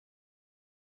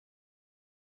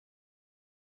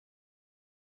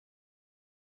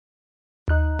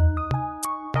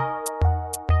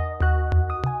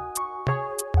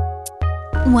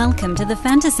Welcome to the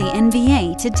Fantasy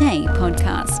NBA Today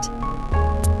podcast.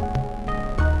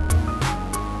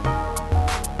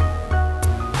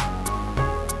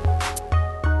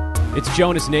 It's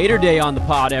Jonas Nader Day on the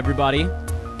pod, everybody.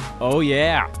 Oh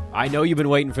yeah, I know you've been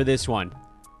waiting for this one.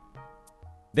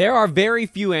 There are very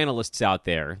few analysts out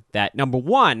there that, number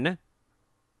one,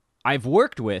 I've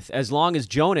worked with as long as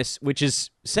Jonas, which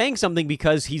is saying something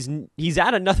because he's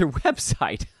at another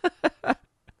website.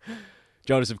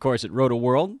 Jonas, of course, at Roto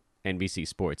World, NBC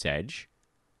Sports Edge.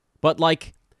 But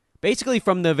basically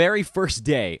from the very first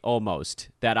day, almost,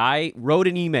 that I wrote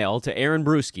an email to Aaron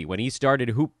Bruski when he started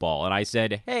Hoop Ball, and I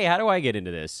said, hey, how do I get into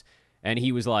this? And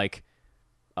he was like,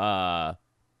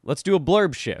 let's do a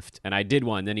blurb shift. And I did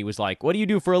one. Then he was like, what do you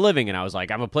do for a living? And I was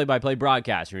like, I'm a play-by-play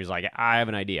broadcaster. And he was like, I have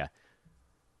an idea.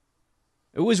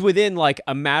 It was within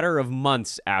a matter of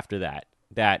months after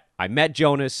that I met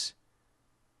Jonas.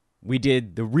 We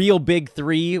did the real big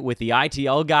three with the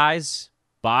ITL guys.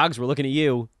 Boggs, we're looking at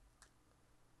you.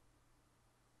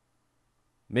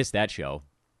 Missed that show.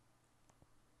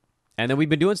 And then we've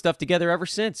been doing stuff together ever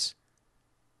since.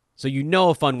 So you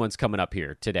know a fun one's coming up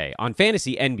here today on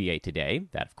Fantasy NBA Today.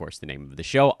 That, of course, the name of the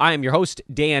show. I am your host,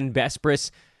 Dan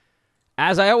Bespris.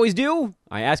 As I always do,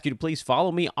 I ask you to please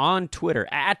follow me on Twitter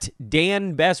at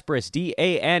Dan Bespris,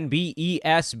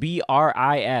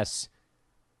 DanBesbris.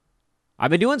 I've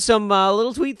been doing some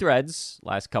little tweet threads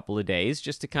last couple of days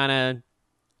just to kind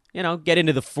of, get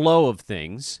into the flow of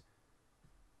things.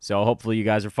 So hopefully you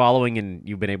guys are following and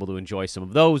you've been able to enjoy some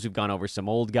of those. We've gone over some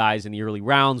old guys in the early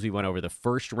rounds. We went over the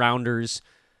first rounders.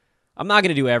 I'm not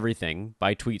going to do everything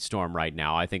by Tweet Storm right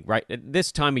now. I think right at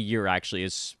this time of year actually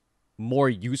is more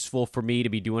useful for me to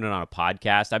be doing it on a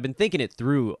podcast. I've been thinking it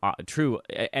through,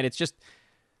 and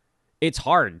it's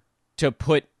hard to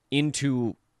put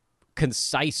into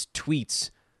concise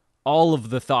tweets all of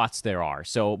the thoughts there are.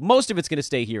 So most of it's going to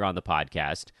stay here on the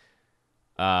podcast.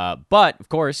 But, of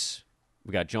course,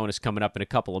 we got Jonas coming up in a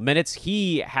couple of minutes.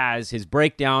 He has his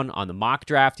breakdown on the mock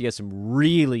draft. He has some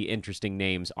really interesting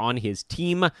names on his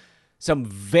team. Some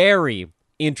very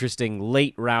interesting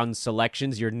late round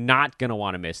selections. You're not going to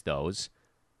want to miss those.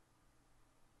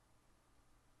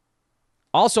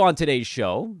 Also on today's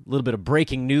show, a little bit of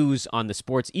breaking news on the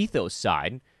Sports Ethos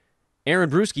side.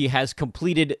 Aaron Bruski has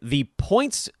completed the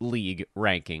Points League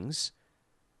rankings.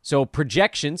 So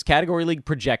projections, category league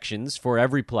projections for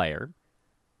every player,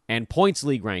 and Points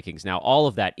League rankings. Now, all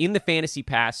of that in the Fantasy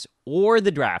Pass or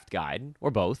the Draft Guide, or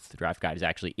both. The Draft Guide is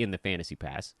actually in the Fantasy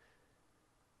Pass.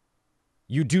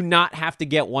 You do not have to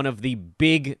get one of the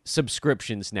big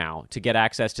subscriptions now to get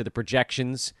access to the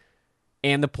projections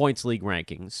and the Points League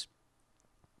rankings.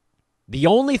 The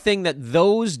only thing that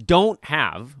those don't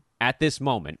have at this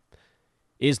moment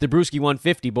is the Brewski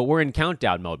 150, but we're in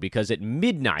countdown mode because at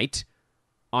midnight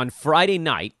on Friday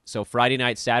night, so Friday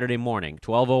night, Saturday morning,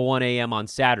 12:01 a.m. on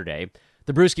Saturday,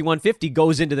 the Brewski 150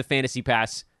 goes into the Fantasy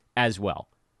Pass as well.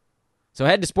 So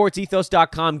head to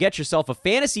sportsethos.com, get yourself a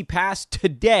Fantasy Pass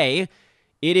today.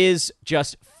 It is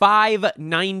just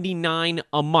 $5.99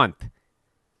 a month.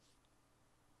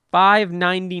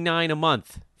 $5.99 a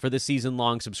month for the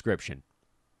season-long subscription.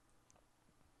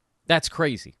 That's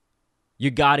crazy. You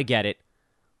got to get it.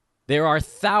 There are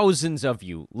thousands of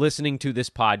you listening to this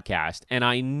podcast, and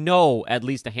I know at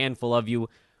least a handful of you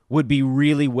would be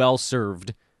really well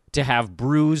served to have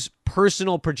Brew's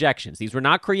personal projections. These were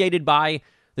not created by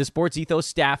the Sports Ethos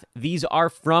staff. These are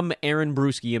from Aaron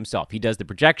Bruski himself. He does the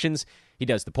projections. He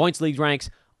does the Points League ranks,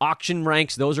 auction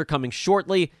ranks. Those are coming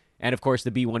shortly. And, of course,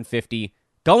 the B150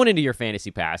 going into your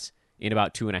Fantasy Pass in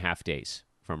about 2.5 days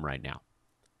from right now.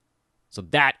 So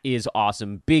that is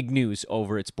awesome. Big news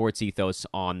over at Sports Ethos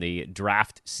on the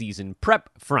draft season prep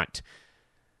front.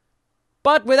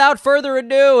 But without further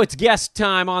ado, it's guest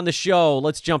time on the show.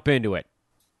 Let's jump into it.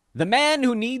 The man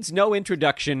who needs no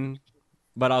introduction,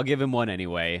 but I'll give him one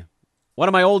anyway. One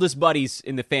of my oldest buddies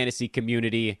in the fantasy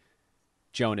community,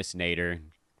 Jonas Nader.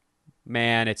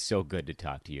 Man, it's so good to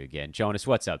talk to you again. Jonas,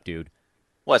 what's up, dude?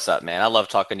 What's up, man? I love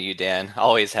talking to you, Dan.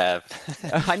 Always have.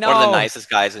 I know. One of the nicest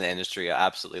guys in the industry. I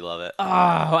absolutely love it. Oh,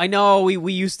 I know.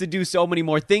 We used to do so many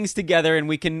more things together, and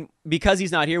we can, because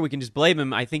he's not here, we can just blame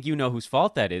him. I think you know whose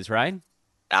fault that is, right?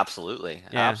 Absolutely.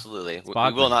 Yeah, absolutely. We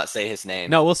will not say his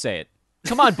name. No, we'll say it.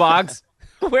 Come on, Boggs.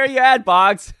 Where are you at,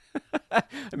 Boggs? I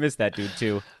miss that dude,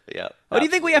 too. Yeah. What do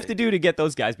you think we have to do to get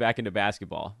those guys back into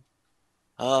basketball?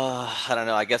 I don't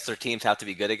know. I guess their teams have to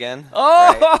be good again.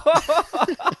 Oh!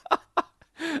 Right?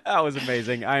 That was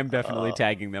amazing. I am definitely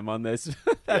tagging them on this.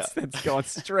 That's going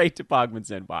straight to Pogman's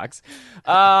inbox.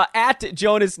 At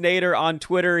Jonas Nader on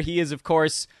Twitter. He is, of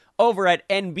course, over at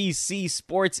NBC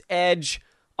Sports Edge,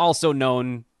 also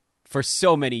known for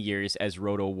so many years as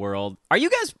Roto World. Are you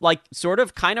guys like sort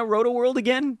of kind of Roto World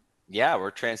again? Yeah,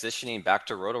 we're transitioning back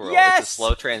to Roto World. Yes! It's a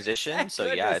slow transition, Thank so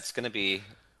yeah, goodness. it's going to be.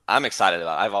 I'm excited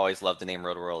about it. I've always loved the name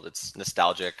Roto World. It's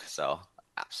nostalgic, so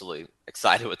absolutely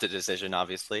excited with the decision,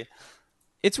 obviously.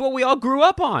 It's what we all grew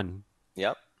up on.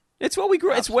 Yep. It's what we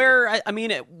grew. Absolutely. It's where I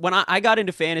mean, when I got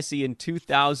into fantasy in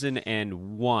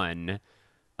 2001, it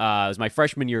was my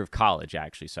freshman year of college,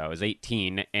 actually. So I was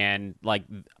 18, and like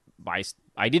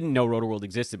I didn't know Roto World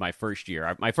existed my first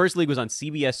year. My first league was on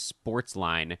CBS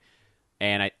Sportsline,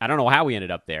 and I don't know how we ended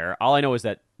up there. All I know is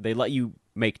that they let you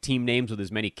make team names with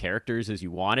as many characters as you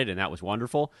wanted, and that was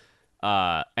wonderful.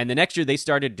 And the next year they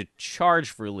started to charge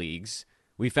for leagues.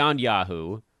 We found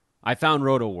Yahoo. I found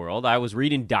Roto World. I was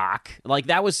reading Doc. Like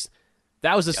that was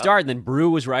the start, and then Brew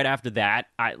was right after that.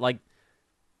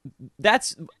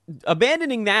 That's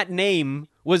abandoning that name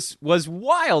was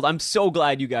wild. I'm so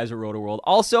glad you guys are Roto World.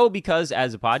 Also, because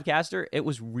as a podcaster, it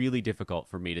was really difficult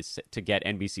for me to get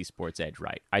NBC Sports Edge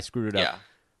right. I screwed it up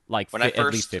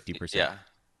at least 50%. Yeah.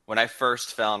 When I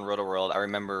first found Roto World, I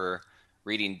remember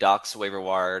reading Doc's waiver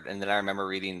wire, and then I remember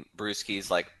reading Brewski's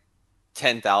like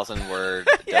 10,000 word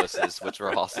doses, which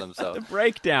were awesome. So the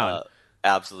breakdown,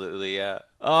 absolutely, yeah.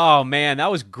 Oh man, that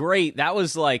was great. That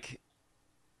was like,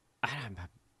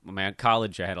 man,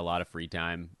 college. I had a lot of free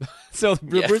time, so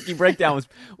the Brewski breakdown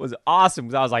was awesome.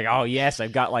 Because I was like, oh yes,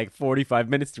 I've got like 45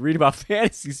 minutes to read about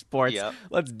fantasy sports. Yep.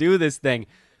 Let's do this thing.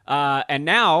 And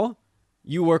now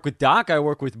you work with Doc, I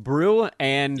work with Brew,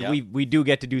 and we do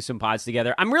get to do some pods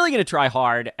together. I'm really going to try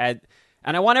hard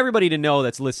and I want everybody to know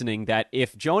that's listening that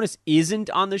if Jonas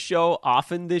isn't on the show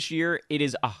often this year, it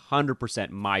is 100%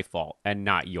 my fault and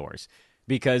not yours,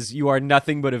 because you are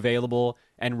nothing but available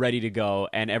and ready to go.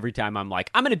 And every time I'm like,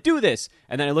 I'm going to do this,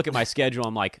 and then I look at my schedule,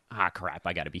 I'm like, crap,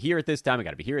 I got to be here at this time. I got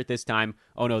to be here at this time.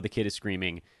 Oh no, the kid is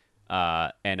screaming,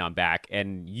 and I'm back.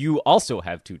 And you also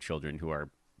have two children who we're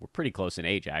pretty close in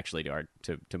age, actually,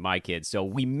 to my kids. So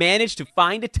we managed to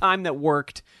find a time that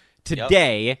worked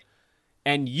today. Yep.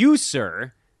 And you,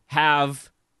 sir,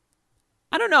 have,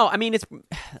 I don't know, I mean, this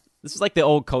is like the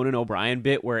old Conan O'Brien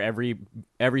bit where every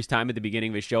time at the beginning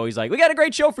of a show, he's like, we got a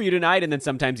great show for you tonight, and then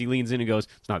sometimes he leans in and goes,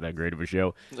 it's not that great of a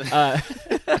show.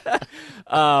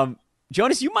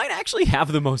 Jonas, you might actually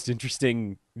have the most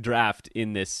interesting draft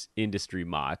in this industry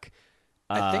mock.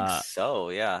 I think so,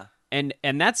 yeah. And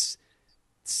that's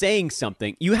saying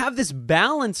something. You have this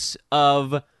balance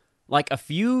of like a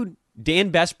few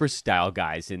Dan Besbris style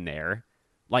guys in there.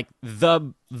 Like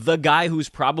the guy who's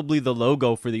probably the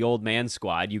logo for the old man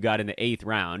squad you got in the 8th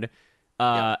round.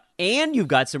 And you've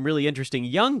got some really interesting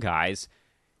young guys.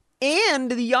 And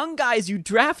the young guys you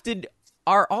drafted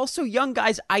are also young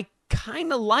guys I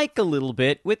kind of like a little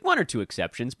bit, with one or two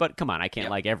exceptions. But come on, I can't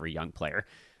like every young player.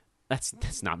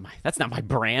 That's not my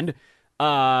brand.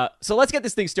 So let's get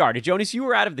this thing started. Jonas, you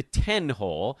were out of the 10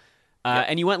 hole,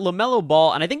 and you went LaMelo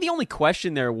Ball. And I think the only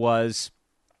question there was,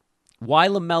 why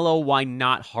LaMelo? Why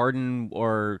not Harden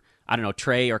or, I don't know,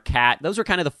 Trey or Cat? Those were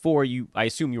kind of the four I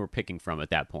assume you were picking from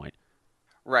at that point.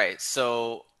 Right.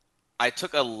 So I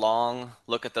took a long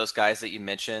look at those guys that you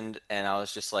mentioned, and I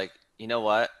was just like, you know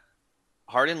what?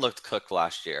 Harden looked cooked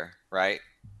last year, right?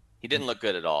 He didn't look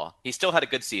good at all. He still had a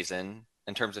good season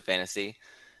in terms of fantasy.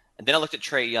 And then I looked at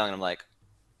Trey Young, and I'm like,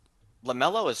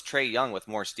 LaMelo is Trey Young with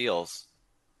more steals,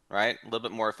 right? A little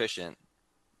bit more efficient.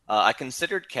 I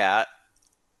considered Cat.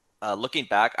 Looking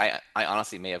back, I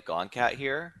honestly may have gone Cat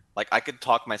here. Like, I could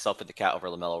talk myself into Cat over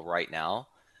LaMelo right now.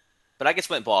 But I just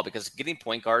went Ball because getting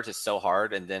point guards is so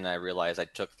hard. And then I realized I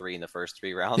took 3 in the first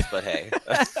 3 rounds. But hey.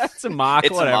 It's a mock.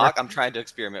 It's whatever. a mock. I'm trying to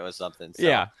experiment with something. So.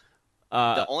 Yeah.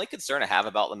 The only concern I have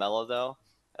about LaMelo, though,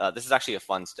 this is actually a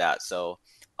fun stat. So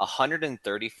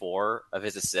 134 of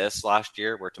his assists last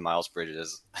year were to Miles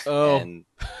Bridges. Oh. And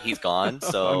he's gone.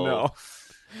 So. Oh, no.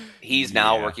 He's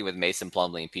now working with Mason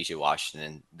Plumlee and PJ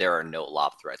Washington. There are no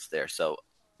lob threats there. So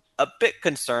a bit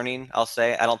concerning, I'll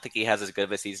say. I don't think he has as good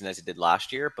of a season as he did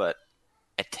last year, but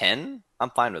at 10, I'm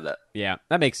fine with it. Yeah,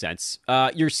 that makes sense.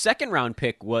 Your second round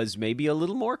pick was maybe a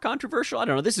little more controversial. I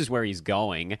don't know. This is where he's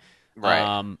going.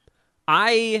 Right.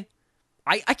 I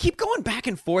keep going back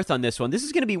and forth on this one. This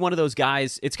is going to be one of those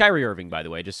guys. It's Kyrie Irving, by the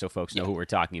way, just so folks know who we're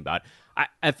talking about.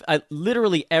 I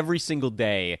literally every single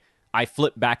day I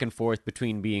flip back and forth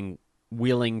between being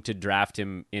willing to draft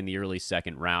him in the early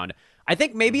second round. I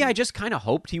think maybe I just kind of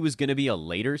hoped he was going to be a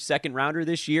later second rounder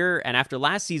this year. And after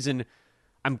last season,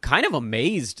 I'm kind of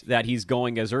amazed that he's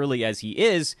going as early as he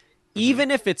is,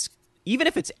 even if it's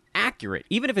accurate,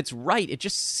 even if it's right. It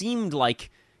just seemed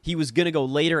like he was going to go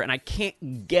later, and I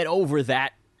can't get over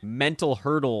that mental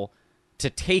hurdle to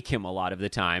take him a lot of the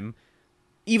time.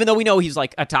 even though we know he's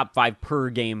like a top 5 per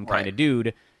game kind Right. of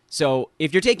dude. So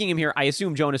if you're taking him here, I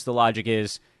assume, Jonas, the logic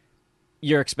is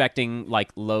you're expecting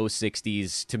like low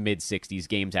 60s to mid 60s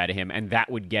games out of him, and that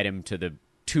would get him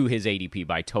to his ADP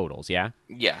by totals, yeah?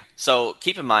 Yeah. So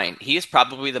keep in mind, he is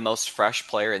probably the most fresh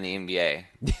player in the NBA.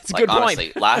 It's a Like good point.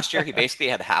 honestly, last year he basically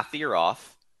had half the year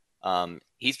off.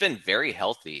 He's been very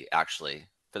healthy actually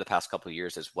for the past couple of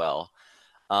years as well.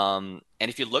 And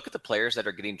if you look at the players that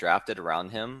are getting drafted around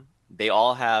him, they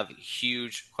all have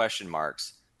huge question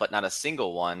marks, but not a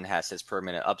single one has his per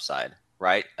minute upside,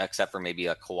 right? Except for maybe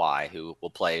a Kawhi who will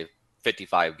play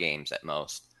 55 games at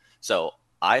most. So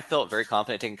I felt very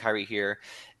confident taking Kyrie here.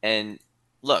 And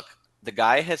look, the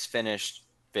guy has finished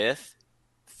 5th,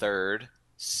 3rd,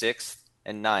 6th,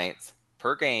 and 9th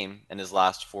per game in his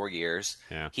last 4 years.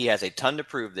 Yeah. He has a ton to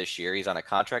prove this year. He's on a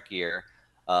contract year.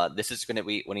 This is going to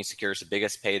be when he secures the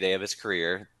biggest payday of his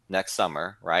career next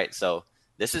summer, right? So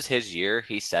this is his year.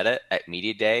 He said it at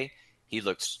media day. He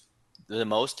looks the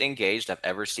most engaged I've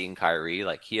ever seen Kyrie.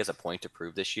 Like, he has a point to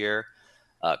prove this year.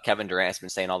 Kevin Durant has been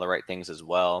saying all the right things as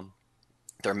well.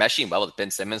 They're meshing well with Ben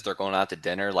Simmons. They're going out to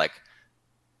dinner. Like,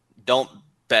 don't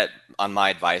bet on my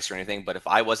advice or anything, but if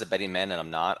I was a betting man and I'm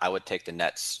not, I would take the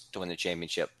Nets to win the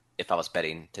championship if I was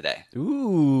betting today.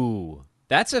 Ooh,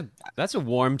 that's a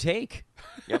warm take.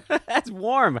 Yep. That's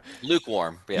warm.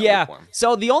 Lukewarm. Yeah. Lukewarm.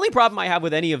 So the only problem I have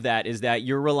with any of that is that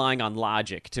you're relying on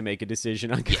logic to make a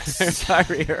decision on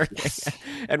Kyrie Irving. Yes.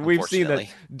 And we've seen that Unfortunately.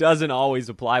 doesn't always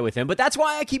apply with him. But that's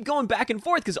why I keep going back and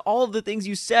forth, because all of the things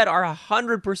you said are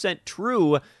 100%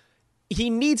 true. He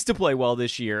needs to play well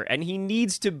this year, and he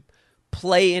needs to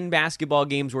play in basketball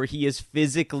games where he is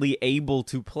physically able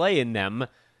to play in them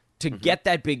to get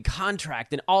that big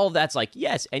contract. And all of that's like,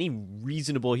 yes, any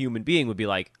reasonable human being would be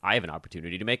like, I have an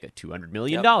opportunity to make a $200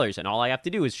 million, and all I have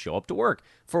to do is show up to work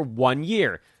for 1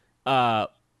 year. But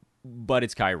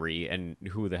it's Kyrie, and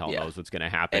who the hell knows what's going to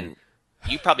happen. And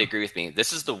you probably agree with me.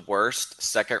 This is the worst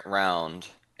second round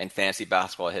in fantasy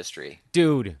basketball history.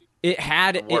 Dude,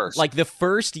 like the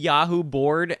first Yahoo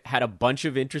board had a bunch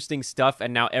of interesting stuff,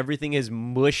 and now everything is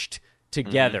mushed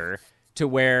together to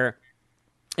where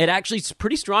it actually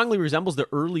pretty strongly resembles the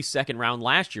early second round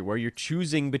last year, where you're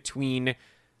choosing between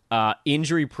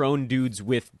injury-prone dudes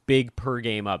with big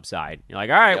per-game upside. You're like,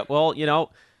 all right, well,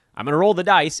 I'm going to roll the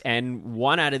dice, and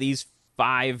one out of these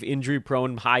 5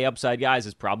 injury-prone, high-upside guys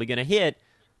is probably going to hit.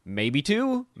 Maybe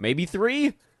 2, maybe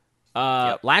 3.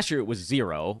 Last year it was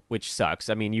 0, which sucks.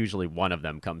 I mean, usually one of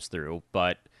them comes through,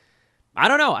 but I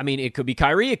don't know. I mean, it could be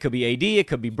Kyrie, it could be AD, it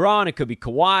could be Braun, it could be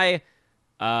Kawhi.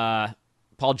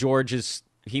 Paul George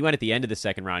he went at the end of the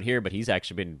second round here, but he's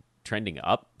actually been trending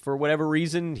up for whatever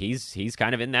reason. He's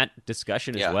kind of in that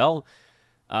discussion as well.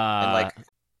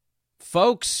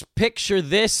 Folks, picture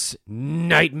this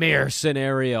nightmare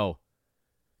scenario.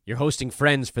 You're hosting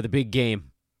friends for the big game.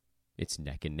 It's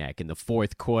neck and neck in the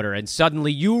fourth quarter, and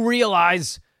suddenly you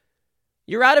realize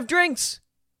you're out of drinks.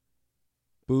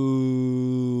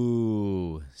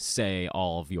 Boo, say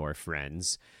all of your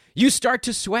friends. You start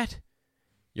to sweat.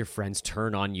 Your friends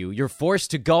turn on you. You're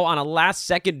forced to go on a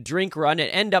last-second drink run and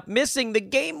end up missing the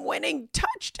game-winning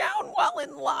touchdown while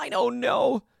in line. Oh,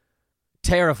 no.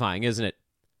 Terrifying, isn't it?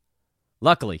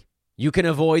 Luckily, you can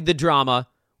avoid the drama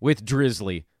with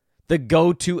Drizzly, the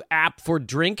go-to app for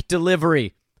drink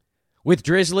delivery. With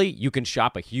Drizzly, you can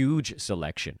shop a huge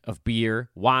selection of beer,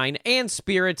 wine, and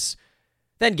spirits,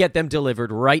 then get them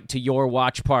delivered right to your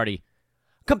watch party.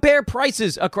 Compare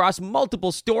prices across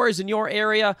multiple stores in your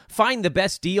area, find the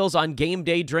best deals on game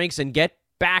day drinks, and get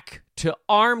back to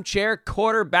armchair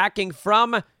quarterbacking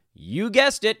from, you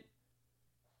guessed it,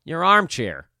 your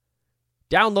armchair.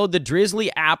 Download the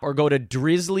Drizzly app or go to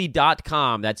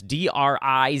drizzly.com. That's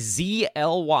DRIZLY.com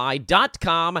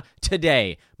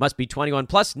today. Must be 21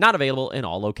 plus, not available in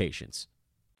all locations.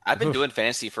 I've been doing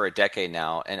fantasy for a decade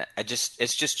now, and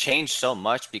it's just changed so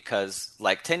much because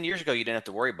like 10 years ago, you didn't have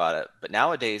to worry about it. But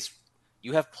nowadays,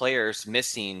 you have players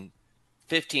missing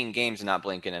 15 games and not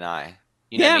blinking an eye.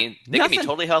 You know what I mean? They can be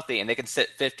totally healthy and they can sit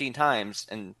 15 times.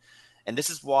 And this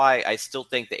is why I still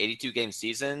think the 82-game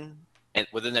season and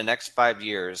within the next 5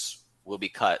 years will be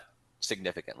cut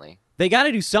significantly. They got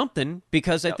to do something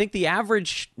because I think the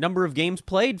average number of games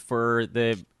played for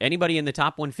anybody in the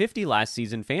top 150 last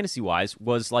season, fantasy-wise,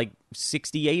 was like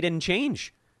 68 and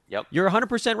change. Yep. You're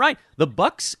 100% right. The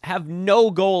Bucks have no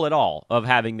goal at all of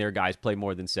having their guys play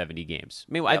more than 70 games.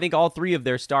 I mean, I think all 3 of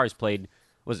their stars played,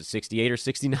 was it 68 or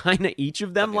 69 each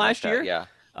of them Something last like that, year? Yeah.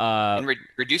 And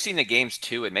reducing the games,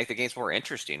 too, and make the games more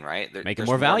interesting, right? Make it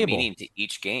more valuable. Meaning to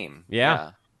each game.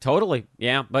 Yeah, totally.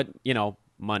 Yeah, but,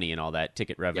 money and all that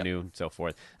ticket revenue and so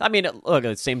forth. I mean, look,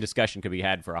 the same discussion could be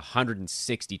had for a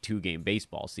 162-game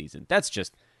baseball season. That's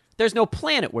just, there's no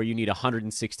planet where you need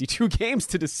 162 games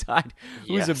to decide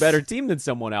who's a better team than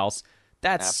someone else.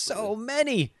 That's so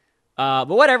many. But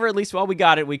whatever, at least while we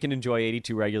got it, we can enjoy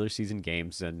 82 regular season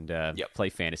games and play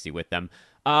fantasy with them.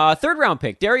 Third round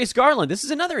pick, Darius Garland. This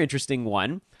is another interesting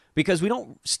one because we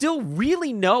don't still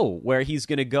really know where he's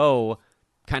going to go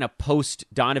kind of post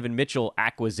Donovan Mitchell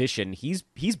acquisition. He's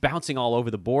bouncing all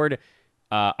over the board.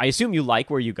 I assume you like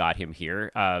where you got him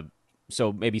here.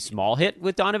 So maybe small hit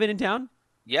with Donovan in town?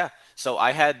 Yeah. So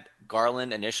I had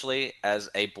Garland initially as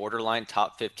a borderline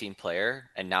top 15 player,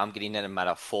 and now I'm getting him at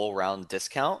a full round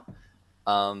discount.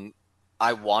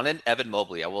 I wanted Evan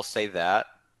Mobley, I will say that,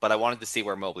 but I wanted to see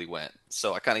where Mobley went.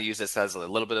 So I kind of use this as a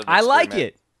little bit of an I like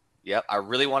experiment. it. Yep. I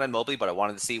really wanted Mobley, but I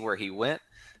wanted to see where he went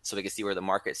so we could see where the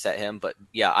market set him. But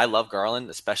yeah, I love Garland,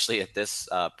 especially at this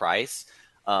price.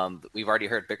 We've already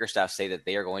heard Bickerstaff say that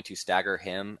they are going to stagger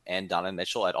him and Donovan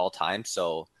Mitchell at all times.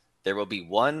 So there will be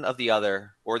one of the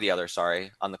other,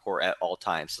 on the court at all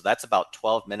times. So that's about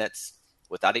 12 minutes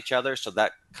without each other. So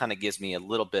that kind of gives me a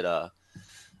little bit of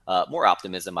more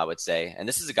optimism, I would say. And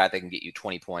this is a guy that can get you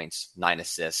 20 points, 9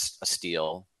 assists, a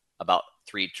steal, about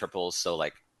 3 triples. So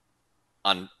like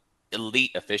on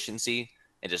elite efficiency,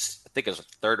 and just I think it was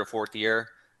third or fourth year,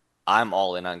 I'm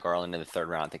all in on Garland in the third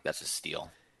round. I think that's a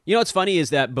steal. You know what's funny is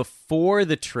that before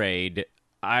the trade,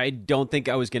 I don't think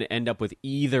I was going to end up with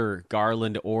either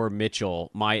Garland or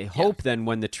Mitchell. My hope then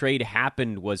when the trade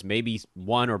happened was maybe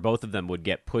one or both of them would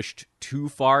get pushed too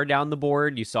far down the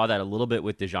board. You saw that a little bit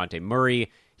with DeJounte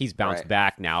Murray. He's bounced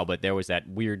back now, but there was that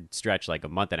weird stretch like a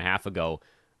month and a half ago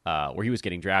where he was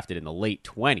getting drafted in the late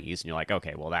 20s, and you're like,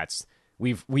 okay, well,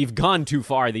 we've gone too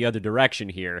far the other direction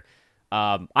here.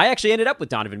 I actually ended up with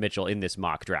Donovan Mitchell in this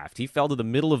mock draft. He fell to the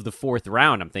middle of the fourth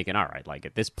round. I'm thinking, all right, like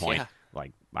at this point,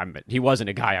 he wasn't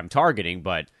a guy I'm targeting,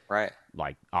 but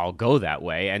like I'll go that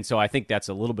way. And so I think that's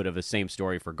a little bit of the same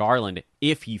story for Garland.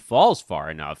 If he falls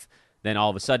far enough, then all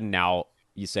of a sudden now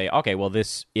you say, okay, well,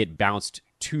 it bounced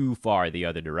too far the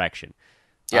other direction.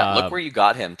 Yeah, look where you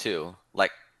got him too.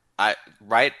 Like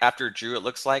right after Drew, it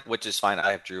looks like, which is fine.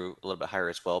 I have Drew a little bit higher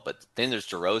as well, but then there's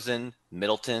DeRozan,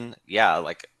 Middleton. Yeah,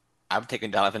 like I'm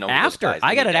taking Donovan over those guys.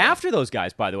 I got it after those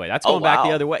guys, by the way. That's going back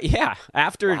the other way. Yeah,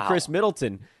 after Chris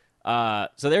Middleton. So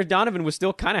there Donovan was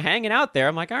still kind of hanging out there.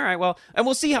 I'm like, all right, well, and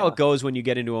we'll see how it goes when you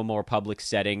get into a more public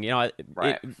setting. You know,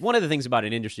 one of the things about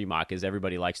an industry mock is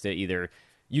everybody likes to either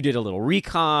you did a little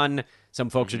recon. Some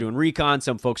folks are doing recon.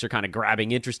 Some folks are kind of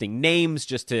grabbing interesting names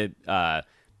just to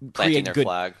planting their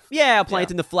flag. Yeah,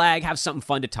 planting the flag, have something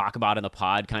fun to talk about in the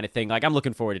pod kind of thing. Like I'm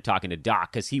looking forward to talking to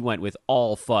Doc because he went with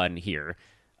all fun here.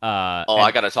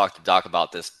 I got to talk to Doc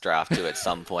about this draft too at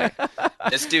some point.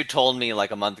 This dude told me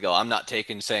like a month ago, I'm not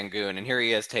taking Sengun, and here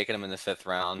he is taking him in the 5th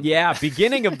round. Yeah,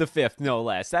 beginning of the 5th, no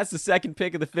less. That's the second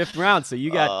pick of the 5th round. So you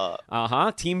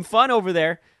got team fun over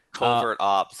there. Covert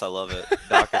ops, I love it.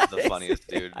 Doc is the funniest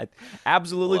dude.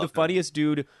 Absolutely the funniest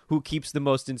dude who keeps the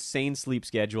most insane sleep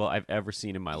schedule I've ever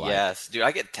seen in my life. Yes, dude,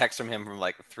 I get texts from him from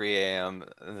like 3 a.m.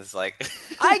 and it's like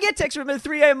I get texts from him at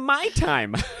 3 a.m. my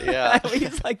time. Yeah.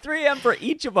 It's like 3 a.m. for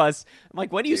each of us. I'm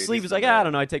like, when do you sleep? He's like, I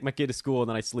don't know. I take my kid to school and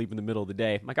then I sleep in the middle of the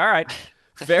day. I'm like, all right,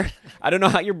 fair. I don't know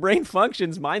how your brain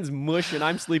functions. Mine's mush and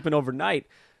I'm sleeping overnight.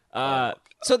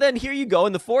 So then here you go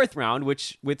in the 4th round,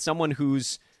 which with someone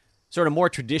who's sort of more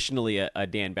traditionally a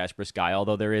Dan Besbris guy,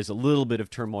 although there is a little bit of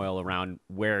turmoil around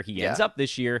where he ends up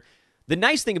this year. The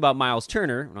nice thing about Miles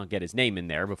Turner, and I'll get his name in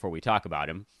there before we talk about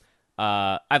him,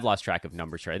 I've lost track of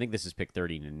numbers here. I think this is pick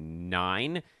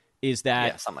 39, is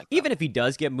that even if he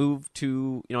does get moved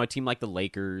to a team like the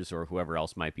Lakers or whoever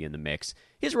else might be in the mix,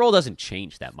 his role doesn't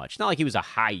change that much. It's not like he was a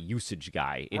high-usage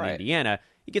guy in Indiana.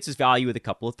 He gets his value with a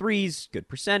couple of threes, good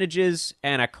percentages,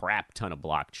 and a crap ton of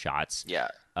blocked shots. Yeah.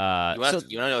 You want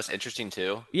to know what's interesting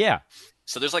too? Yeah.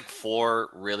 So there's like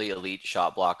 4 really elite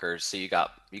shot blockers. So you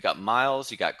got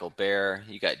Miles, you got Gobert,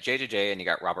 you got JJJ, and you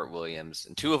got Robert Williams,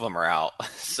 and 2 of them are out.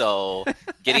 So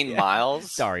getting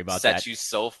Miles sets you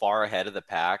so far ahead of the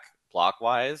pack block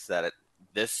wise that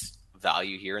this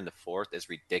value here in the 4th is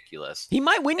ridiculous. He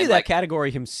might win you that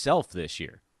category himself this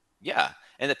year. Yeah,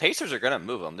 and the Pacers are going to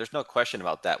move him. There's no question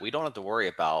about that. We don't have to worry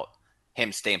about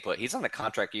him staying put. He's on a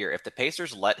contract year. If the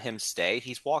Pacers let him stay,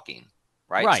 he's walking,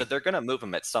 right? So they're going to move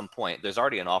him at some point. There's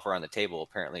already an offer on the table,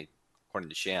 apparently, according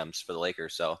to Shams, for the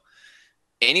Lakers. So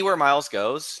anywhere Miles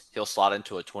goes, he'll slot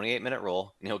into a 28-minute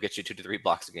role, and he'll get you 2 to 3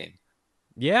 blocks a game.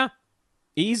 Yeah,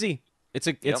 easy. It's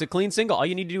a clean single. All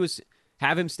you need to do is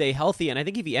have him stay healthy, and I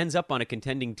think if he ends up on a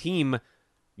contending team,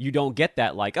 you don't get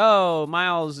that like, oh,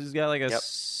 Miles has got like a Yep.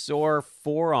 sore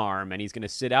forearm and he's going to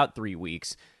sit out 3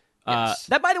 weeks. Yes.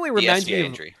 That, by the way, The reminds SVA me of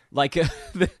injury. like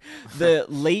the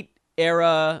late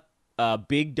era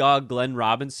big dog Glenn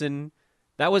Robinson.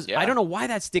 That was, I Yeah. don't know why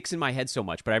that sticks in my head so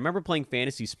much, but I remember playing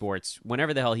fantasy sports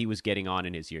whenever the hell he was getting on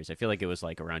in his years. I feel like it was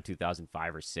like around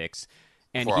 2005 or 6.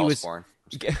 And Before he I was was, born.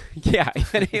 yeah,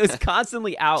 and he was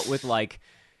constantly out with like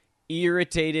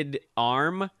irritated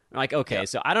arm. Like, okay, Yep.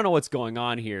 so I don't know what's going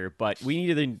on here, but we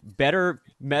need either better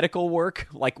medical work.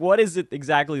 Like, what is it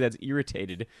exactly that's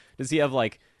irritated? Does he have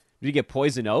like, did he get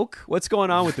poison oak? What's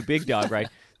going on with the big dog, right?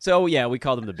 So, yeah, we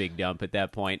called him the big dump at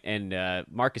that point. And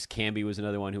Marcus Camby was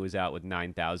another one who was out with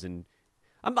 9,000.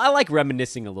 I like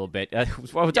reminiscing a little bit.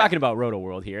 We're talking about Roto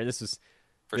World here. This is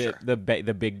For the, sure.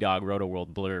 the big dog Roto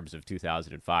World blurbs of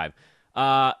 2005.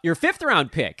 Your 5th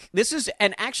round pick. This is,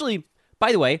 and actually,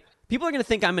 by the way, people are going to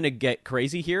think I'm going to get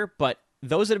crazy here, but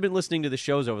those that have been listening to the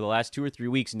shows over the last 2 or 3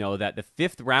 weeks know that the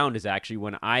 5th round is actually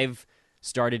when I've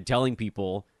started telling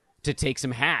people to take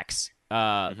some hacks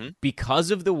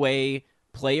because of the way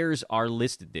players are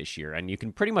listed this year. And you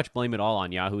can pretty much blame it all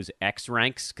on Yahoo's X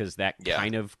ranks because that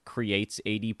kind of creates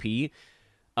ADP.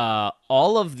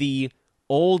 All of the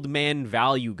old man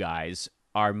value guys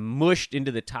are mushed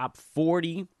into the top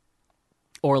 40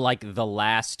 or like the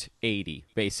last 80,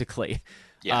 basically.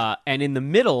 Yeah. And in the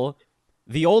middle,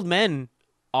 the old men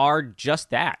are just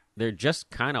that. They're just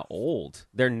kind of old.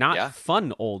 They're not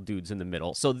fun old dudes in the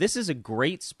middle. So this is a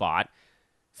great spot,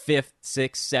 5th,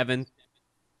 6th, 7th,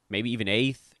 maybe even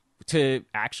 8th, to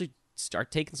actually start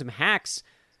taking some hacks.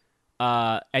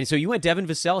 And so you went Devin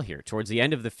Vassell here towards the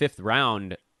end of the 5th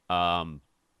round.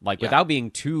 Without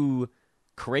being too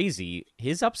crazy,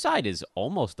 his upside is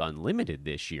almost unlimited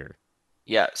this year.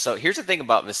 Yeah, so here's the thing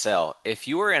about Vassell. If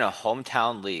you were in a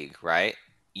hometown league, right,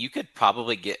 you could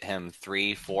probably get him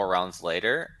 3-4 rounds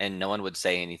later and no one would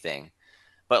say anything.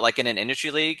 But like in an industry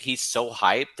league, he's so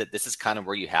hyped that this is kind of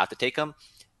where you have to take him.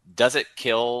 Does it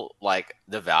kill like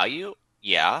the value?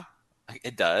 Yeah,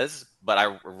 it does. But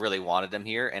I really wanted him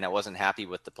here and I wasn't happy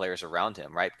with the players around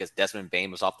him, right? Because Desmond Bain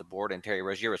was off the board and Terry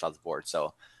Rozier was off the board.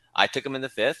 So I took him in the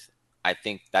 5th. I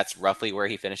think that's roughly where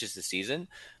he finishes the season.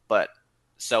 But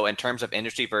so in terms of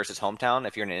industry versus hometown,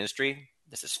 if you're in an industry,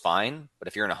 this is fine. But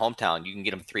if you're in a hometown, you can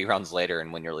get him 3 rounds later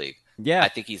and win your league. Yeah. I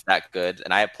think he's that good.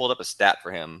 And I have pulled up a stat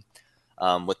for him.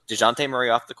 With DeJounte Murray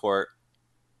off the court,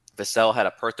 Vassell had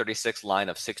a per 36 line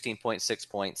of 16.6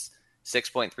 points,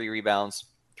 6.3 rebounds,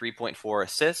 3.4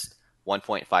 assists,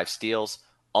 1.5 steals,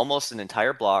 almost an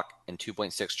entire block, and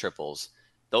 2.6 triples.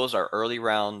 Those are early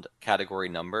round category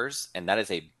numbers, and that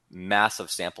is a massive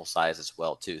sample size as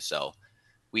well, too. So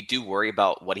we do worry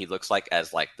about what he looks like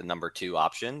as like the number 2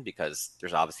 option because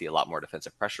there's obviously a lot more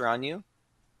defensive pressure on you.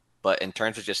 But in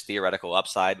terms of just theoretical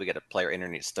upside, we get a player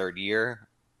entering his 3rd year.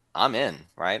 I'm in,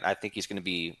 right? I think he's going to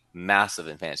be massive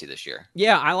in fantasy this year.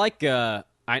 Yeah, I like.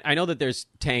 I know that there's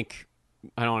tank.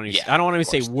 I don't want to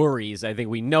say worries. I think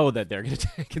we know that they're going to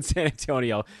tank in San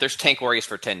Antonio. There's tank worries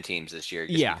for 10 teams this year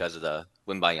just because of the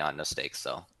Wembanyama stakes.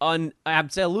 So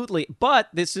absolutely, but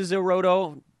this is a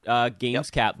Roto games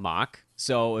cap mock.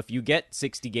 So if you get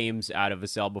 60 games out of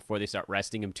Vassell before they start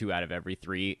resting him 2 out of every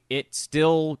 3, it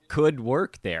still could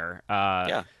work there.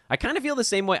 I kind of feel the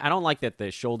same way. I don't like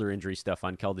the shoulder injury stuff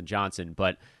on Keldon Johnson,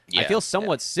 but I feel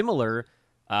somewhat similar.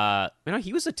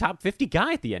 He was a top 50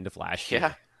 guy at the end of last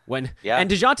year. And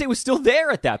DeJounte was still there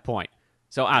at that point.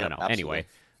 So I don't know. Absolutely.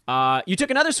 Anyway, you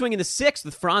took another swing in the 6th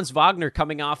with Franz Wagner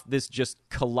coming off this just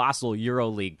colossal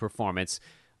EuroLeague performance.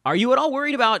 Are you at all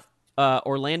worried about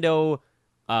Orlando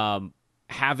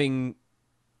having,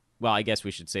 well, I guess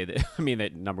we should say that,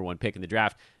 the number 1 pick in the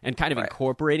draft, and kind of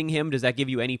incorporating him? Does that give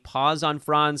you any pause on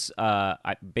Franz?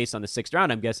 Based on the 6th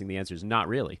round, I'm guessing the answer is not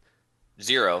really.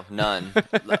 0, none.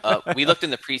 We looked in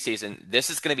the preseason. This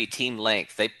is going to be team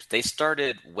length. They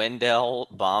started Wendell,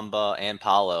 Bamba, and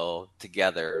Paolo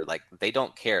together. Like, they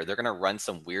don't care. They're going to run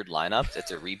some weird lineups.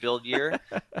 It's a rebuild year.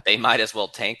 They might as well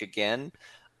tank again.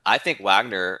 I think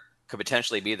Wagner could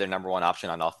potentially be their number 1 option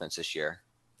on offense this year.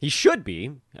 He should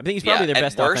be. I think he's probably their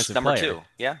best offensive number player. 2.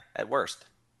 Yeah, at worst.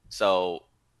 So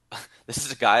this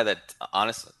is a guy that,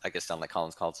 honestly, I guess sound like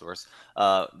Collins Collinsworth.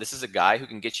 This is a guy who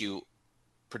can get you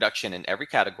production in every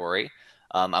category.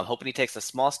 I'm hoping he takes a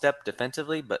small step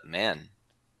defensively, but man,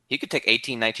 he could take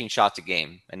 18, 19 shots a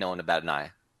game and no one to bat an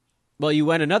eye. Well, you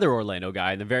went another Orlando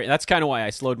guy in the that's kind of why I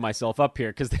slowed myself up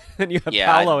here, because then you have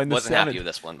Paolo in the 7th. I wasn't happy with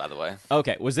this one, by the way.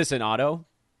 Okay, was this an auto?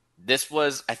 This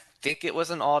was, I think it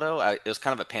was an auto. It was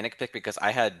kind of a panic pick because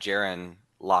I had Jaren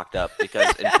locked up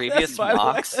because in previous By the way.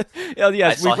 mocks, Oh, I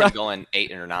yes, saw him going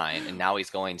 8 or 9, and now he's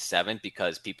going 7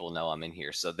 because people know I'm in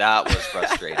here. So that was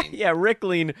frustrating. Yeah,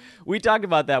 Rickling. We talked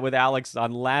about that with Alex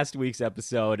on last week's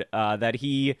episode. That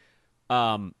he,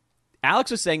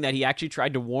 Alex was saying that he actually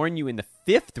tried to warn you in the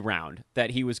 5th round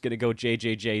that he was going to go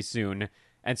JJJ soon,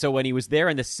 and so when he was there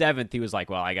in the 7th, he was like,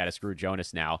 "Well, I got to screw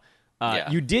Jonas now."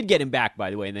 Yeah. You did get him back, by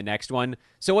the way, in the next one.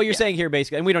 So what you're Yeah. saying here,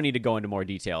 basically, and we don't need to go into more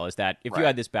detail, is that if you Right.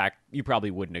 had this back, you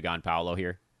probably wouldn't have gone Paolo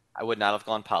here. I would not have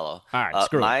gone Paulo. All right,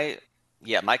 screw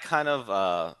it. My kind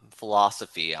of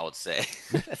philosophy, I would say.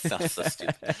 That sounds so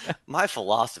stupid. My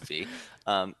philosophy,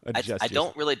 I Adjust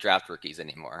don't really draft rookies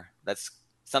anymore. That's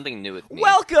something new with me.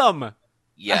 Welcome!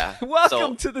 Yeah.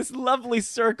 Welcome to this lovely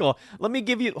circle. Let me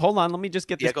give you, hold on, let me just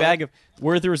get this go bag ahead. of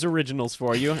Werther's Originals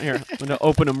for you. Here, I'm going to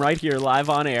open them right here live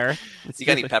on air. You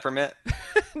got any peppermint?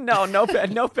 No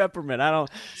peppermint. I don't,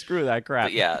 screw that crap.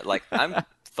 But yeah, like I'm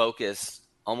focused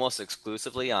almost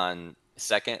exclusively on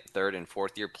 2nd, 3rd, and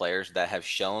 4th year players that have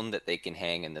shown that they can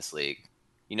hang in this league.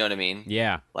 You know what I mean?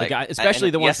 Yeah. Like, especially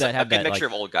the ones yes, that have a good that mixture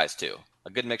like, of old guys too. A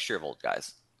good mixture of old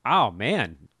guys. oh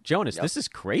man, Jonas, Yep. this is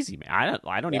crazy, man.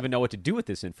 I don't even know what to do with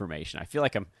this information. I feel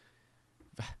like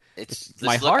It's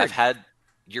my look, heart.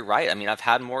 You're right. I mean, I've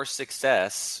had more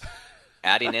success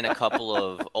adding in a couple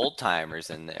of old timers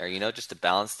in there, just to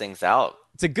balance things out.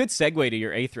 It's a good segue to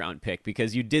your 8th round pick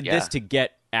because you did this Yeah. to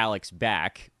get Alex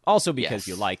back, also because Yes.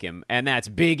 you like him, and that's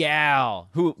Big Al,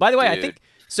 who, by the way, I Dude. think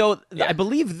so. Yeah. I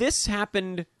believe this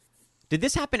happened. Did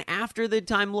this happen after the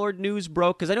Time Lord news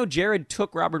broke? Because I know Jared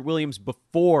took Robert Williams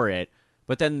before it,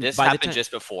 but then This by the happened time,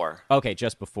 just before. okay,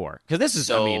 just before. Because this is,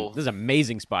 I mean, So- this is an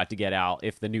amazing spot to get Al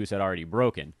if the news had already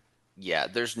broken. Yeah,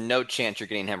 there's no chance you're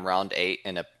getting him round 8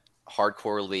 in a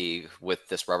hardcore league with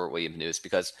this Robert Williams news,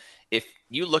 because if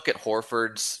you look at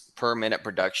Horford's per minute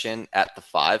production at the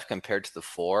 5 compared to the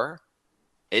 4,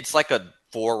 it's like a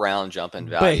 4-round jump in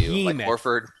value. Behemoth. Like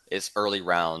Horford is early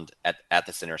round at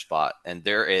the center spot, and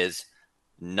there is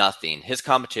nothing. His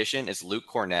competition is Luke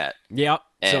Cornett. Yep.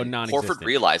 And So non-existent. Horford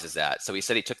realizes that. So he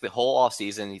said he took the whole off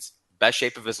season. He's best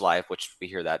shape of his life, which we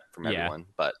hear that from Yeah. everyone.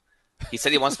 But he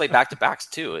said he wants to play back-to-backs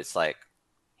too. It's like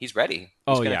he's ready.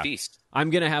 He's going to feast. I'm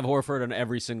going to have Horford on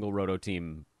every single Roto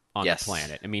team on Yes. the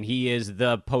planet. I mean, he is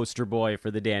the poster boy for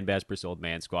the Dan Besbris Old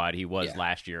Man Squad. He was Yeah.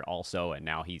 last year also, and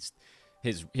now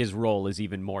his role is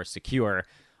even more secure.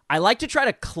 I like to try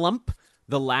to clump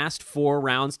the last 4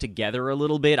 rounds together a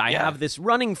little bit. I Yeah. have this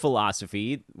running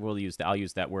philosophy. I'll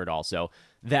use that word also.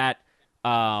 That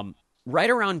right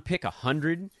around pick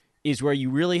 100 is where you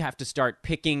really have to start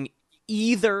picking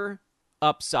either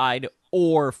upside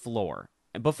or floor.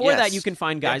 And before that, Yes. you can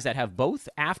find guys that have both.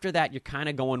 After that, you're kind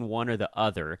of going one or the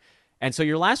other. And so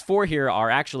your last 4 here are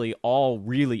actually all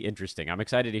really interesting. I'm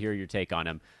excited to hear your take on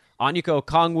them. Onyeka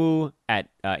Okongwu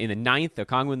in the 9th,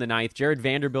 Okongwu in the 9th, Jared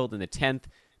Vanderbilt in the 10th,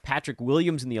 Patrick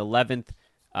Williams in the 11th,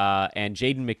 and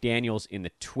Jaden McDaniels in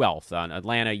the 12th on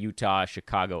Atlanta, Utah,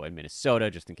 Chicago, and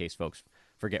Minnesota, just in case folks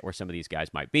forget where some of these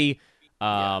guys might be.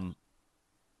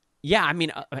 Yeah, I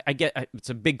mean, I get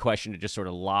it's a big question to just sort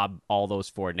of lob all those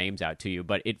 4 names out to you,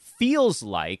 but it feels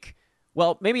like,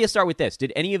 well, maybe I'll start with this.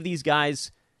 Did any of these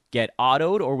guys get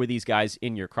autoed, or were these guys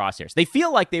in your crosshairs? They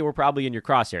feel like they were probably in your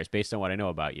crosshairs based on what I know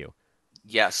about you.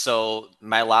 Yeah, so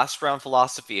my last round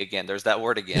philosophy, again, there's that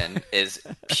word again, is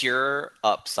pure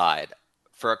upside.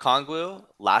 For Okongwu,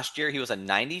 last year he was a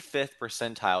 95th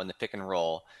percentile in the pick and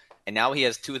roll, and now he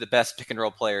has 2 of the best pick and roll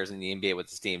players in the NBA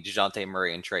with his team, DeJounte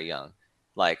Murray and Trae Young.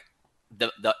 Like, the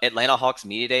Atlanta Hawks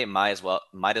media day might as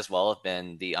well have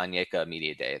been the Onyeka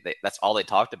media day. That's all they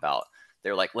talked about.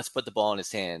 They're like, let's put the ball in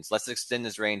his hands. Let's extend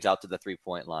his range out to the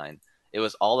 3-point line. It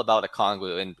was all about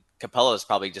Okongwu, and Capella is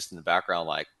probably just in the background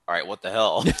like, all right, what the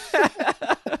hell?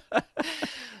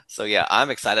 So, yeah, I'm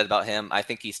excited about him. I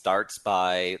think he starts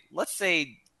by, let's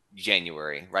say,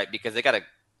 January, right? Because they got to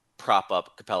prop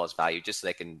up Capella's value just so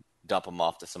they can dump him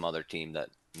off to some other team that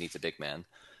needs a big man.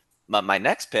 My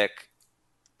next pick,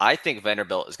 I think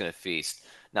Vanderbilt is going to feast.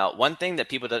 Now, one thing that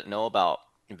people don't know about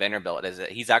Vanderbilt is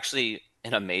that he's actually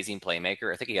an amazing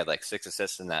playmaker. I think he had like 6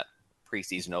 assists in that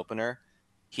preseason opener.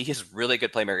 He is really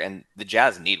good playmaker, and the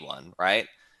Jazz need one, right?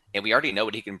 And we already know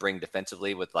what he can bring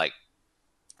defensively with like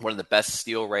one of the best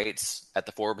steal rates at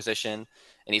the forward position.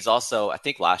 And he's also, I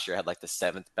think last year had like the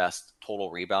 7th best total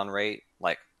rebound rate.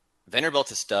 Like, Vanderbilt's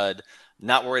a stud.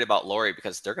 Not worried about Laurie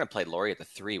because they're going to play Laurie at the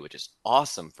 3, which is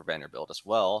awesome for Vanderbilt as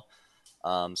well.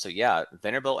 So yeah,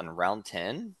 Vanderbilt in round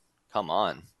 10 come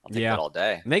on. I'll take that all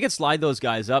day. And they could slide those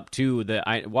guys up too.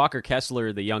 Walker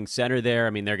Kessler, the young center there.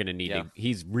 I mean, they're going to need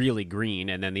he's really green.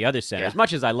 And then the other center, as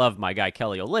much as I love my guy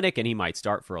Kelly Olynyk, and he might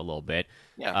start for a little bit.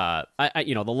 Yeah.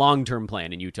 The long-term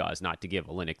plan in Utah is not to give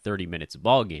Olynyk 30 minutes a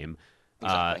ball game.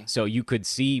 Exactly. So you could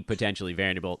see potentially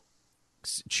Vanderbilt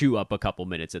chew up a couple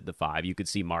minutes at the 5. You could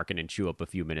see Markkanen chew up a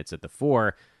few minutes at the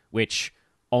 4, which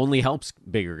only helps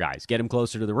bigger guys. Get him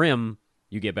closer to the rim.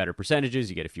 You get better percentages.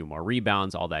 You get a few more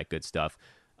rebounds, all that good stuff.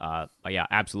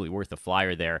 Absolutely worth the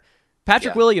flyer there.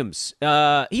 Patrick Williams,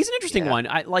 he's an interesting one.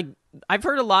 I've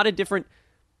heard a lot of different.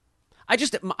 I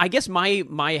guess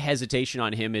my hesitation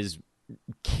on him is,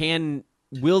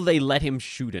 will they let him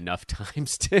shoot enough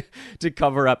times to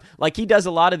cover up? Like, he does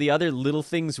a lot of the other little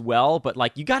things well, but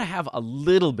like, you got to have a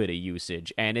little bit of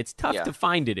usage, and it's tough to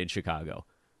find it in Chicago.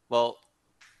 Well,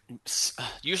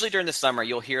 usually during the summer,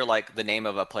 you'll hear like the name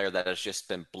of a player that has just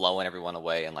been blowing everyone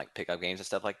away in like pickup games and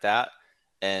stuff like that.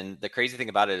 And the crazy thing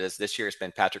about it is this year it's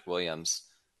been Patrick Williams.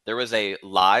 There was a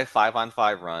live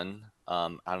 5-on-5 run. I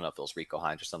don't know if it was Rico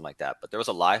Hines or something like that, but there was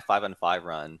a live 5-on-5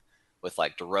 run with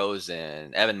like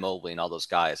DeRozan, Evan Mobley, and all those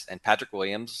guys. And Patrick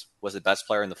Williams was the best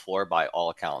player on the floor by all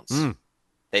accounts.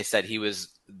 They said he was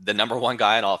the number one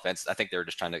guy on offense. I think they were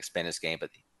just trying to expand his game,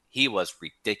 but he was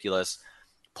ridiculous.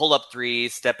 Pull up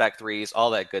threes, step back threes,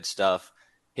 all that good stuff.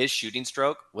 His shooting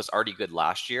stroke was already good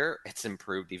last year. It's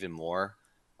improved even more.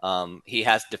 He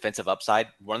has defensive upside,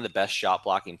 one of the best shot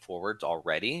blocking forwards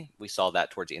already. We saw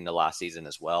that towards the end of last season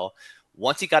as well.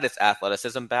 Once he got his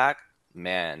athleticism back,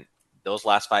 man, those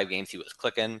last 5 games he was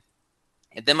clicking.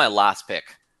 And then my last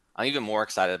pick, I'm even more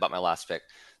excited about my last pick.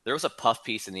 There was a puff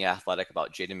piece in The Athletic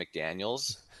about Jaden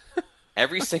McDaniels.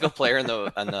 Every single player on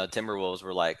the Timberwolves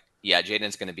were like, yeah,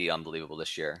 Jaden's going to be unbelievable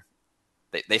this year.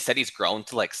 They said he's grown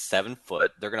to like 7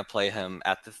 foot. They're going to play him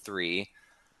at the 3.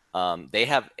 They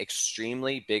have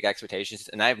extremely big expectations,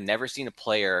 and I've never seen a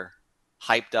player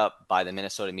hyped up by the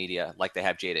Minnesota media like they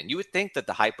have Jaden. You would think that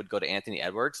the hype would go to Anthony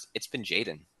Edwards. It's been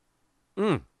Jaden.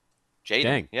 Jaden,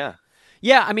 dang. yeah.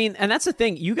 Yeah, I mean, and that's the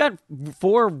thing. You got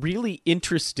 4 really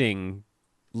interesting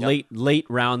late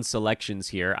round selections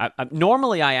here.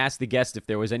 Normally, I ask the guest if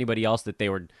there was anybody else that they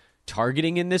were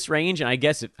targeting in this range, and I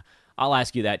guess I'll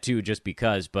ask you that too, just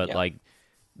because. But like,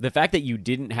 the fact that you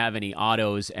didn't have any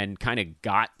autos and kind of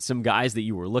got some guys that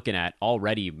you were looking at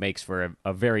already makes for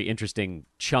a very interesting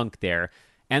chunk there.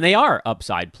 And they are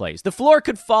upside plays. The floor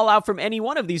could fall out from any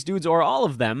one of these dudes or all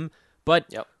of them,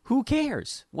 but who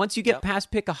cares? Once you get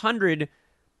past pick 100,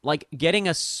 like, getting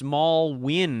a small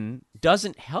win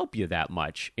doesn't help you that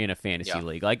much in a fantasy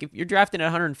league. Like, if you're drafting at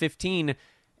 115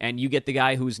 and you get the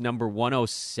guy who's number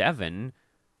 107,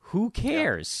 who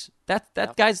cares?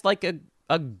 That guy's like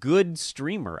a good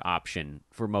streamer option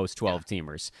for most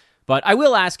 12-teamers. But I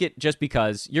will ask it just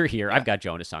because you're here. I've got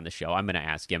Jonas on the show. I'm going to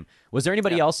ask him. Was there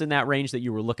anybody else in that range that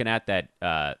you were looking at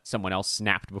that someone else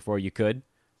snapped before you could?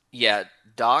 Yeah,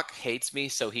 Doc hates me,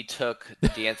 so he took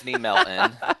D'Anthony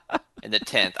Melton in the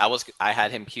 10th. I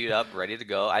had him queued up, ready to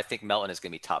go. I think Melton is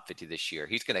going to be top 50 this year.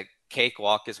 He's going to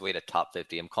cakewalk his way to top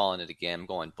 50. I'm calling it again. I'm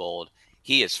going bold.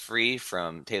 He is free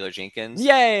from Taylor Jenkins.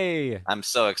 Yay! I'm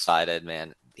so excited,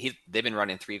 man. They've been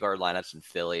running 3-guard lineups in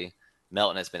Philly.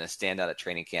 Melton has been a standout at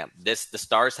training camp. The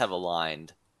stars have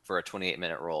aligned for a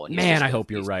 28-minute role. And man, I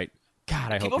hope you're right. God, I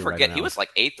hope you're right. People forget he was like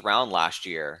 8th round last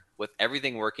year with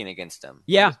everything working against him.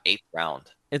 Yeah. 8th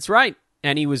round. It's right.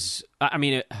 And he was,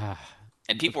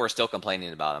 and people were still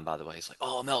complaining about him, by the way. He's like,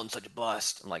 oh, Melton's such a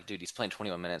bust. I'm like, dude, he's playing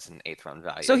 21 minutes in 8th round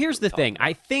value. So here's the thing.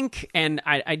 I think, and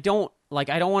I don't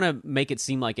want to make it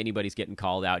seem like anybody's getting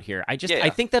called out here. I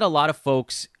think that a lot of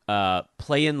folks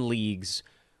play in leagues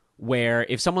where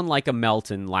if someone like a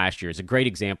Melton last year is a great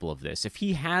example of this, if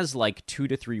he has like 2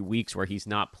 to 3 weeks where he's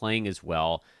not playing as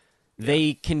well,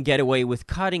 they can get away with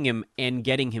cutting him and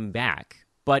getting him back.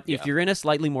 But if you're in a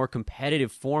slightly more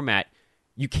competitive format,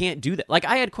 you can't do that. Like,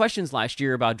 I had questions last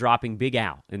year about dropping Big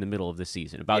Al in the middle of the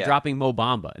season, about dropping Mo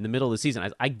Bamba in the middle of the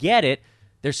season. I get it.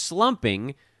 They're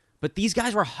slumping, but these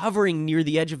guys were hovering near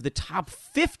the edge of the top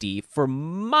 50 for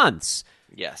months.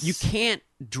 Yes. You can't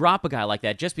drop a guy like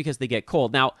that just because they get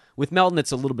cold. Now, with Melton,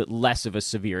 it's a little bit less of a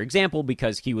severe example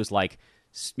because he was like,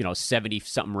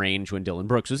 70-something range when Dylan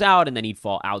Brooks was out, and then he'd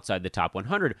fall outside the top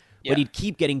 100. But he'd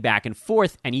keep getting back and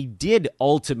forth, and he did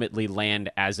ultimately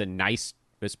land as a nice,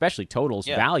 especially totals,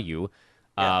 value.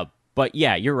 But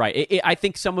yeah, you're right. I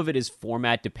think some of it is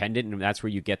format dependent, and that's where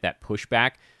you get that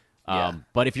pushback.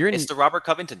 But if you're in, it's the Robert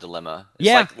Covington dilemma.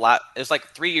 It's like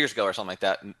 3 years ago or something like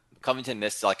that. Covington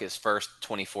missed like his first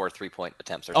 24 3-point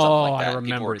attempts or something like that. I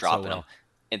remember People were it dropping so well. him.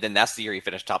 and then that's the year he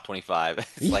finished top 25.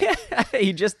 It's Yeah,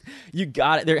 you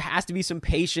got it. There has to be some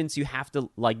patience. You have to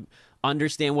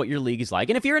understand what your league is like.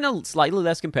 And if you're in a slightly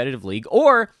less competitive league,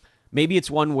 or maybe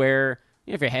it's one where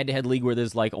if you're a head-to-head league where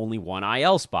there's only one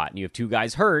IL spot and you have two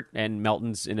guys hurt and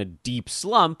Melton's in a deep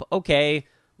slump, okay,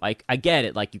 I get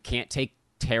it. You can't take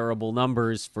terrible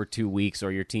numbers for 2 weeks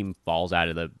or your team falls out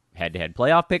of the head-to-head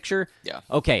playoff picture. Yeah.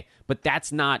 Okay, but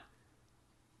that's not...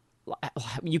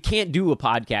 You can't do a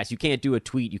podcast, you can't do a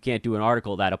tweet, you can't do an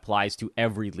article that applies to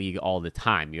every league all the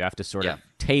time. You have to sort of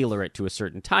tailor it to a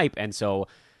certain type, and so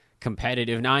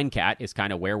competitive 9-cat is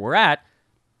kind of where we're at.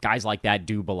 Guys like that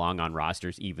do belong on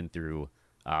rosters even through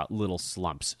little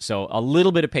slumps. So a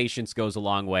little bit of patience goes a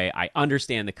long way. I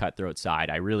understand the cutthroat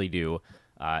side. I really do.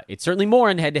 It's certainly more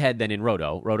in head-to-head than in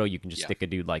Roto. Roto, you can just stick a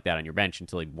dude like that on your bench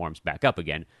until he warms back up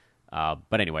again.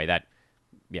 But anyway,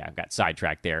 I got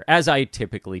sidetracked there, as I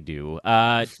typically do.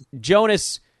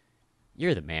 Jonas,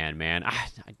 you're the man.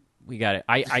 We got it.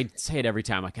 I say it every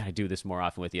time. I got to do this more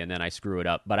often with you, and then I screw it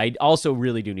up. But I also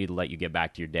really do need to let you get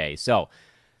back to your day. So,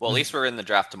 well, at least we're in the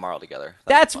draft tomorrow together.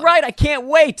 That's right. I can't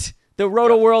wait. The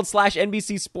Roto World /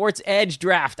 NBC Sports Edge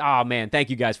draft. Oh, man. Thank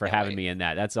you guys for having me in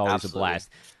that. That's always a blast.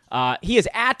 He is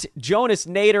at Jonas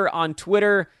Nader on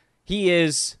Twitter. He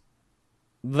is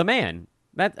the man.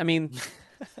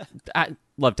 I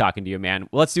love talking to you, man.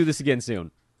 Let's do this again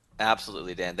soon.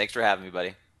 Absolutely, Dan. Thanks for having me,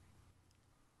 buddy.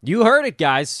 You heard it,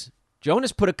 guys.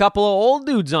 Jonas put a couple of old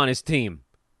dudes on his team.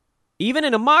 Even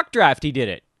in a mock draft, he did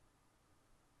it.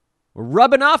 We're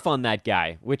rubbing off on that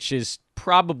guy, which is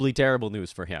probably terrible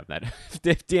news for him. That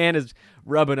if Dan is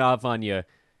rubbing off on you,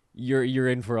 you're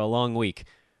in for a long week.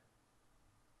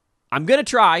 I'm going to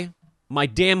try my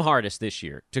damn hardest this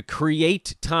year to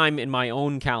create time in my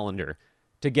own calendar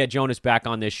to get Jonas back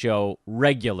on this show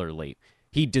regularly.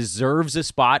 He deserves a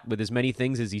spot with as many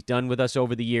things as he's done with us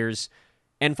over the years.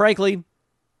 And frankly,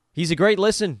 he's a great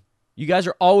listen. You guys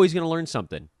are always going to learn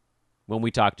something when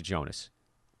we talk to Jonas.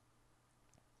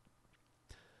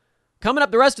 Coming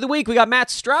up the rest of the week, we got Matt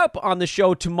Stroup on the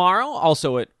show tomorrow,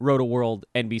 also at Roto World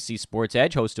NBC Sports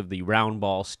Edge, host of the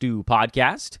Roundball Stew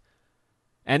podcast.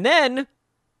 And then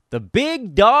the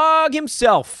big dog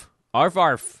himself, Arf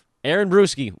Arf, Aaron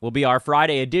Brewski, will be our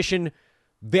Friday edition.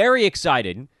 Very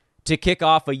excited to kick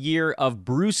off a year of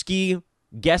Brewski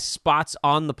guest spots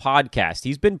on the podcast.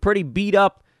 He's been pretty beat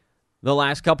up the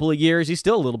last couple of years. He's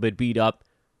still a little bit beat up.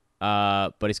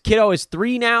 But his kiddo is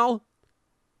 3 now,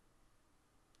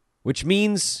 which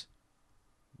means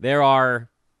there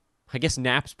are, I guess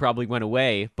naps probably went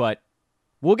away, but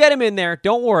we'll get him in there.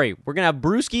 Don't worry. We're going to have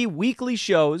Brewski weekly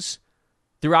shows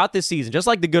throughout this season, just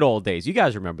like the good old days. You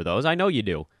guys remember those. I know you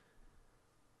do.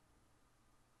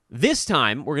 This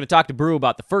time, we're going to talk to Brew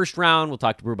about the first round. We'll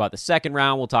talk to Brew about the second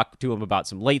round. We'll talk to him about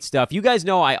some late stuff. You guys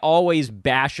know I always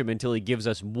bash him until he gives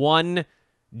us one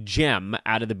gem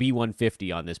out of the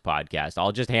B150 on this podcast.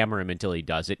 I'll just hammer him until he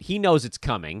does it. He knows it's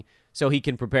coming, so he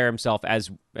can prepare himself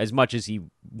as much as he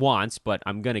wants, but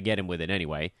I'm going to get him with it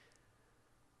anyway.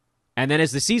 And then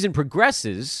as the season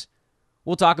progresses,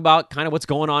 we'll talk about kind of what's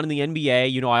going on in the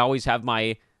NBA. You know, I always have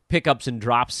my pickups and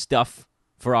drops stuff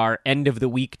for our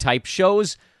end-of-the-week type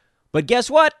shows. But guess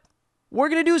what? We're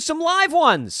going to do some live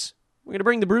ones. We're going to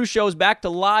bring the Brew shows back to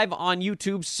live on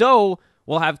YouTube, so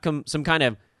we'll have some kind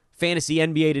of Fantasy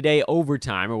NBA Today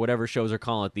overtime, or whatever shows are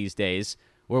calling it these days,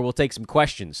 where we'll take some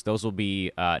questions. Those will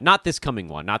be not this coming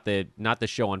one, not the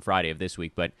show on Friday of this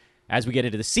week, but as we get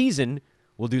into the season,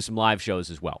 we'll do some live shows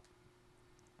as well.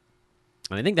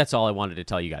 And I think that's all I wanted to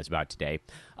tell you guys about today.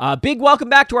 Big welcome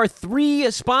back to our 3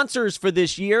 sponsors for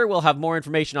this year. We'll have more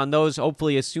information on those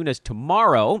hopefully as soon as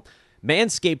tomorrow.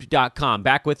 Manscaped.com,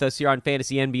 back with us here on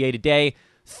Fantasy NBA Today.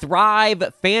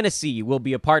 Thrive Fantasy will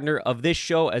be a partner of this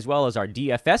show, as well as our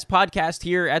DFS podcast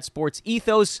here at Sports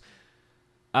Ethos.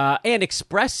 And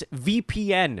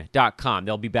ExpressVPN.com.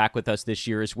 They'll be back with us this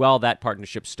year as well. That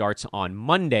partnership starts on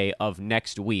Monday of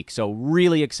next week. So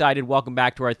really excited. Welcome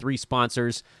back to our 3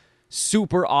 sponsors.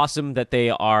 Super awesome that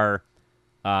they are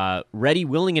ready,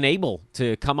 willing, and able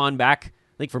to come on back.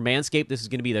 I think for Manscaped, this is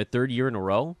going to be their 3rd year in a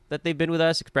row that they've been with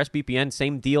us. ExpressVPN,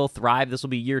 same deal. Thrive, this will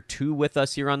be year 2 with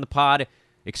us here on the pod.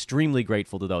 Extremely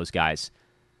grateful to those guys.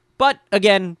 But,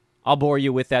 again, I'll bore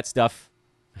you with that stuff.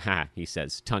 Ha, he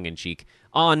says, tongue-in-cheek.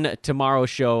 On tomorrow's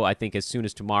show, I think as soon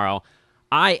as tomorrow.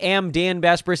 I am Dan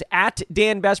Bespris, at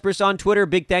Dan Bespris on Twitter.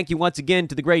 Big thank you once again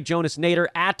to the great Jonas Nader,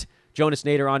 at Jonas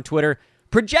Nader on Twitter.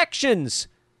 Projections,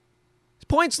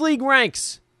 points league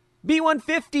ranks,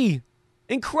 B150,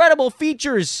 incredible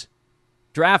features,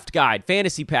 draft guide,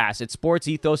 fantasy pass at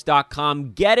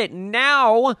sportsethos.com. Get it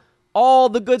now. All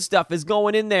the good stuff is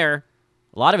going in there.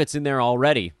 A lot of it's in there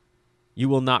already. You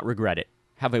will not regret it.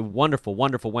 Have a wonderful,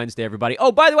 wonderful Wednesday, everybody.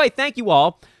 Oh, by the way, thank you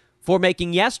all for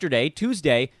making yesterday,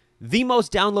 Tuesday, the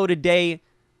most downloaded day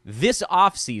this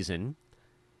offseason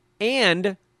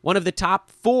and one of the top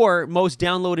 4 most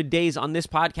downloaded days on this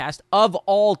podcast of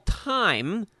all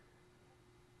time,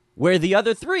 where the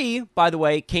other 3, by the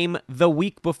way, came the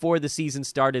week before the season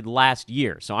started last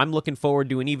year. So I'm looking forward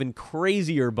to an even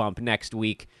crazier bump next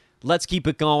week. Let's keep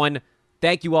it going.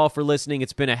 Thank you all for listening.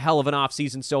 It's been a hell of an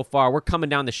offseason so far. We're coming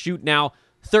down the chute now.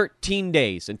 13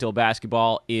 days until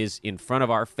basketball is in front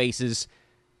of our faces.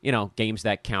 You know, games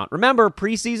that count. Remember,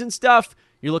 preseason stuff,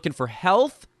 you're looking for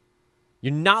health.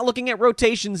 You're not looking at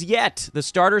rotations yet. The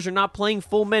starters are not playing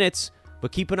full minutes,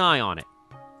 but keep an eye on it.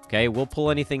 Okay, we'll pull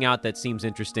anything out that seems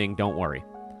interesting. Don't worry.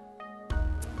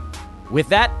 With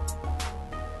that,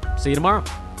 see you tomorrow.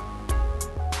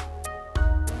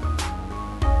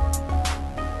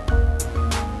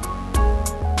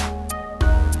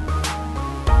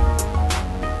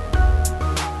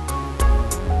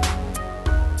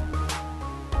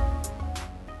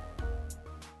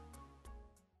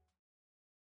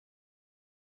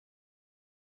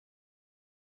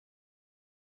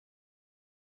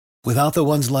 Without the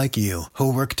ones like you,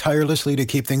 who work tirelessly to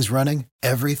keep things running,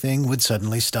 everything would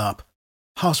suddenly stop.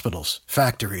 Hospitals,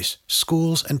 factories,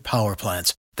 schools, and power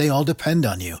plants, they all depend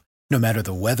on you. No matter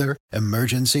the weather,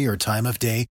 emergency, or time of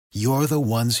day, you're the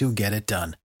ones who get it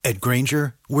done. At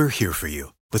Grainger, we're here for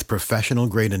you with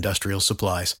professional-grade industrial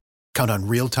supplies. Count on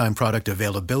real-time product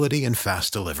availability and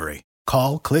fast delivery.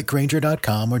 Call, click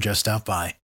Grainger.com, or just stop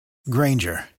by.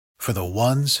 Grainger, for the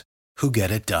ones who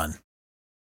get it done.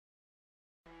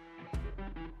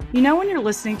 You know when you're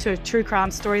listening to a true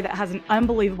crime story that has an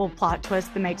unbelievable plot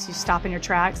twist that makes you stop in your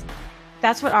tracks?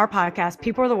 That's what our podcast,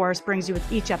 People Are the Worst, brings you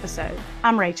with each episode.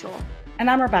 I'm Rachel. And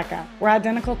I'm Rebecca. We're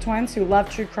identical twins who love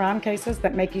true crime cases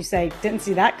that make you say, didn't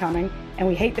see that coming, and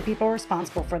we hate the people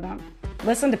responsible for them.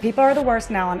 Listen to People Are the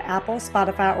Worst now on Apple,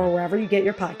 Spotify, or wherever you get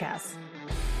your podcasts.